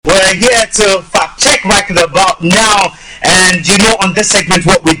we're here to fact check right about now. And you know, on this segment,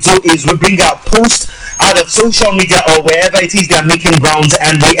 what we do is we bring out posts out of social media or wherever it is they're making rounds,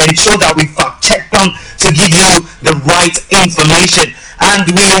 and we ensure that we fact check them to give you the right information. And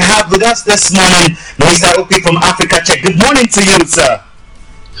we have with us this morning Mr. Opi from Africa Check. Good morning to you, sir.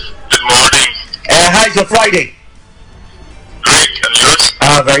 Good morning. How's your Friday? Great, and yours?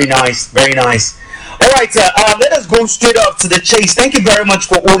 Very nice, very nice. All right, let us go straight up to the chase. Thank you very much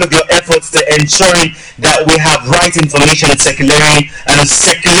for all of your efforts to ensuring that we have right information circulating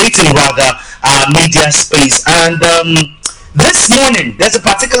rather media space. And this morning, there's a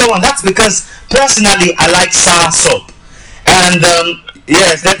particular one. That's because personally I like Soursop. And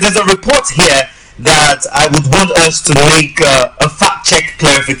yes, there's a report here that I would want us to make a fact check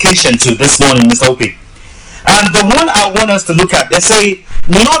clarification to this morning, Mr. Opi. And the one I want us to look at, they say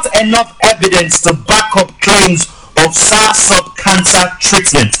not enough evidence to back up claims of Soursop cancer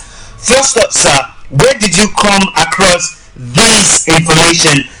treatment. First up, sir, where did you come across this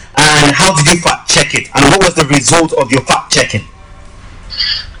information and how did you fact check it? And what was the result of your fact checking?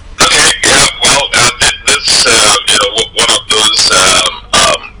 Okay, yeah, well, this one of those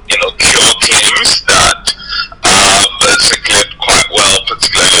cure claims that circulate quite well,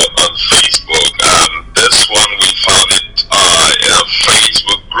 particularly on Facebook. This one we found it in a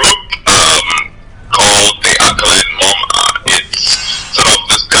Facebook group called the Alkaline Mom. It's sort of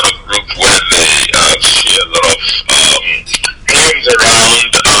this kind of group where they share a lot of claims around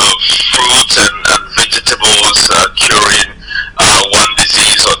fruits and vegetables curing one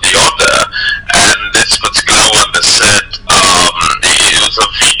disease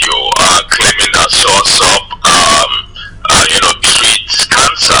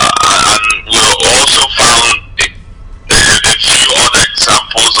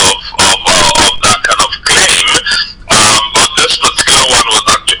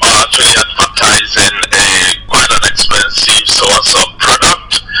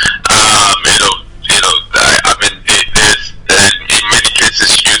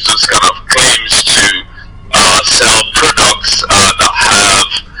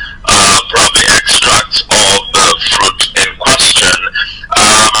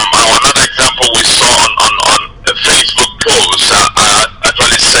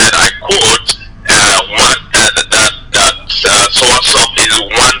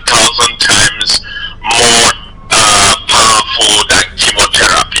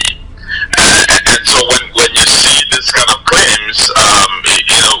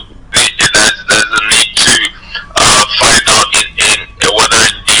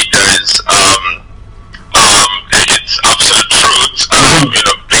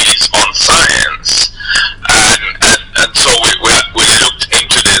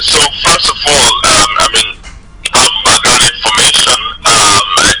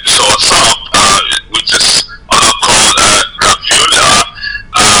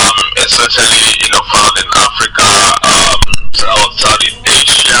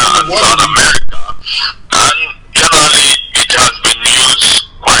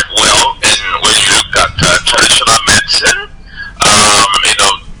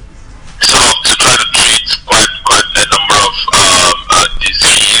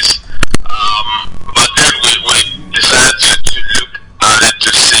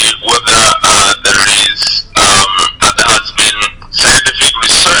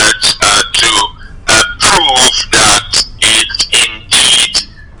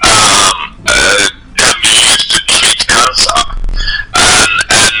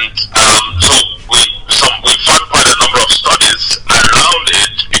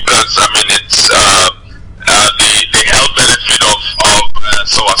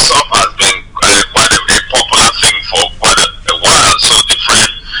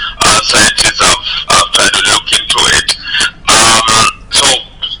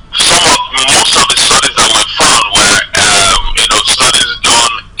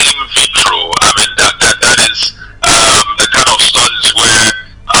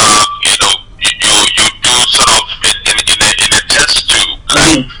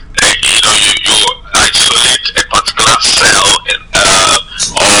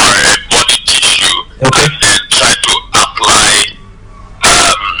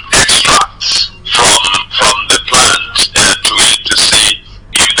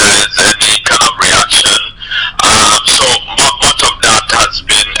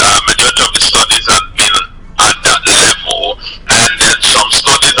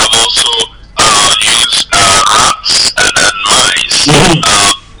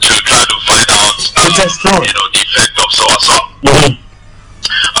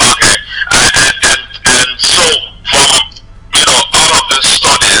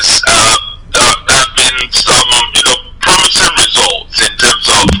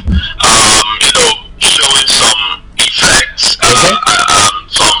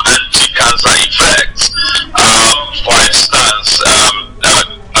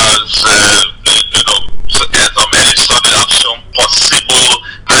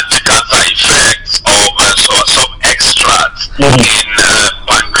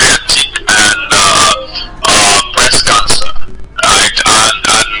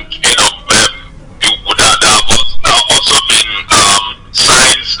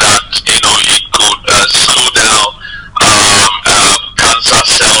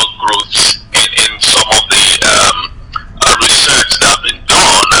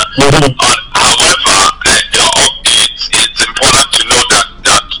However, it's important to know that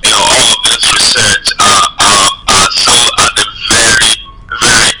all of this research are still at a very,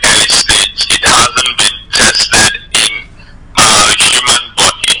 very early stage. It hasn't been tested in human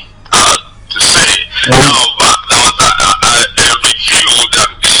body, to say. Now, there was a review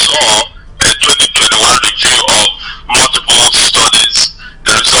that we saw, a 2021 review of multiple studies,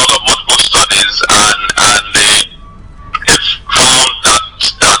 the result of multiple studies, and they found that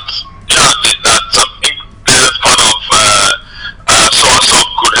some this part of Soursop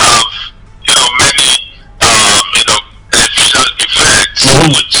could have many beneficial effects,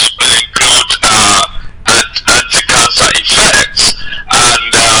 which will include anti-cancer effects,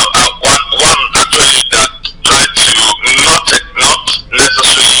 and one actually that tried to not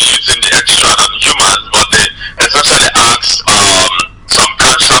necessarily using the extract on humans, but they essentially asked some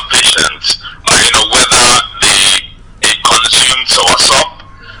cancer patients whether they consumed Soursop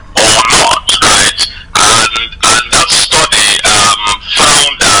or not, right? And that study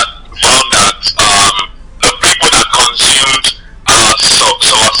found that the people that consumed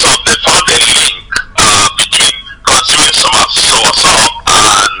Soursop, they found a link between consuming Soursop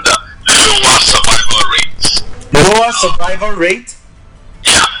and lower survival rates. Lower survival rate?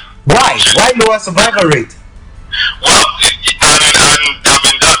 Yeah. Why? Why lower survival rate? Well, and I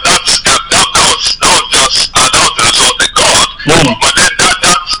mean that was just that was the result they got. But then that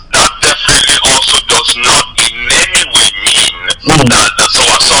definitely also does not in any way mean that the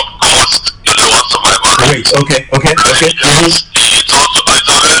Soursop caused the lower survival rate. Okay. It's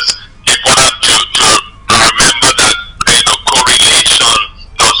always important to remember that correlation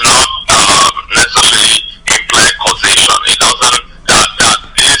does not necessarily imply causation. It doesn't that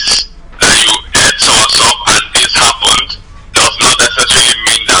this that you ate Soursop and this happened does not necessarily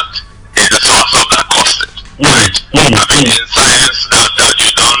mean that it's the Soursop that caused it. Right? I mean, in science, that you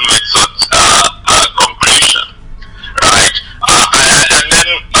don't make such conclusion, right? And then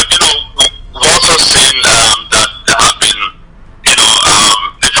we've also seen that there have been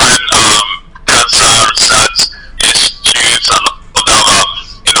different cancer research institutes and other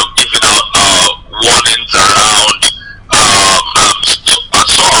giving out warnings around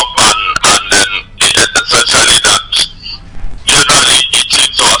Soursop, and then essentially that generally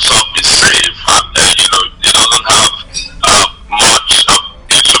eating Soursop is safe, and it doesn't have much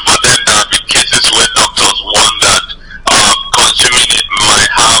issue. But then there have been cases where doctors warn that consuming it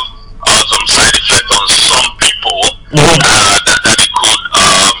might have some side effects on some people, that it could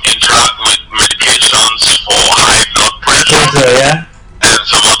interact with medications for high blood pressure and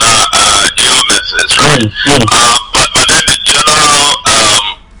some other illnesses, right? But then the general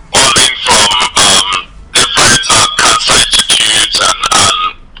warning from different cancer institutes and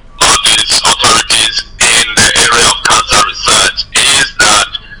all these authorities in the area of cancer research is that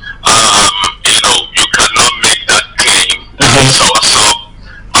you cannot make that claim that Soursop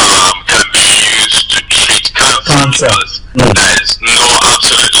can be used to treat cancer because there is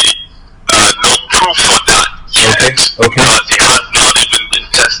absolutely no proof for that yet, because it has not even been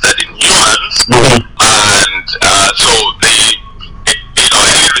tested in humans, and so the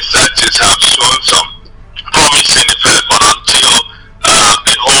early researchers have shown some promising effects, but until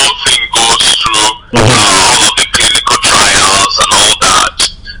the whole thing goes through all of the clinical trials and all that,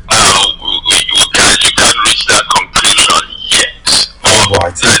 you can't reach that conclusion yet.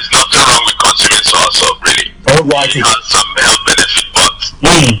 But there is nothing wrong with consuming Soursop, really. It has some health benefit, but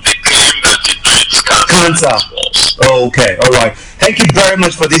they claim that it treats cancer. Okay, all right. Thank you very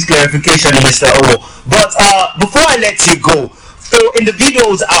much for this clarification, Mr. Owo. But before I let you go, for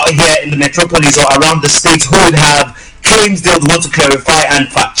individuals out here in the metropolis or around the state who would have claims they would want to clarify and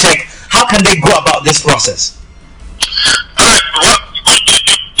fact check, how can they go about this process? Alright, well, you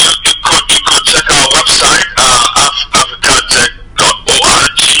could check our website,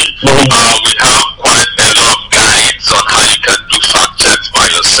 africatech.org. We have quite a lot of guides on how you can do fact checks by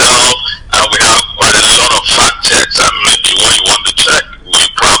yourself, and we have quite a lot of fact checks, and maybe what you want to check, we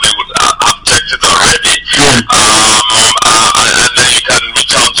probably would have checked it already. And then you can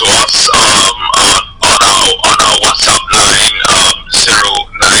reach out to us on our WhatsApp line,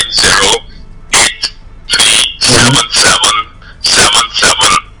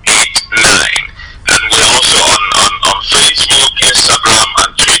 09083777789, and we're also on Facebook, Instagram,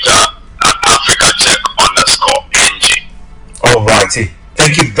 and Twitter at AfricaCheck_NG. Alrighty.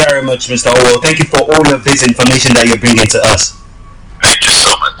 Thank you very much, Mr. Owo. Thank you for all of this information that you're bringing to us. Thank you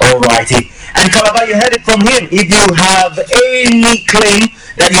so much. Alrighty. And Calabar, you heard it from him. If you have any claim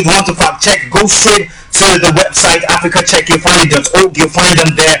that you want to fact check, go straight to the website africacheck.org. You'll find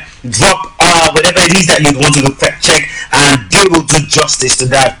them there. Drop whatever it is that you want to fact check, and they will do justice to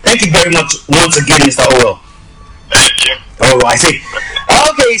that. Thank you very much once again, Mr. Owell. Thank you. Oh, I see.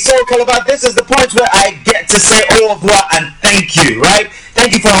 Okay, so Calabar, this is the point where I get to say au revoir and thank you, right?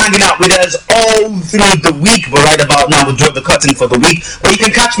 Thank you for hanging out with us all through the week. But right about now, we'll draw the curtain for the week. But you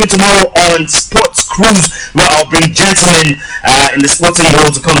can catch me tomorrow on Sports Cruise, where I'll bring gentlemen in the sporting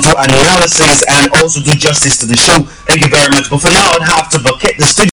world to come to analysis and also do justice to the show. Thank you very much. But for now, I'd have to vacate the studio.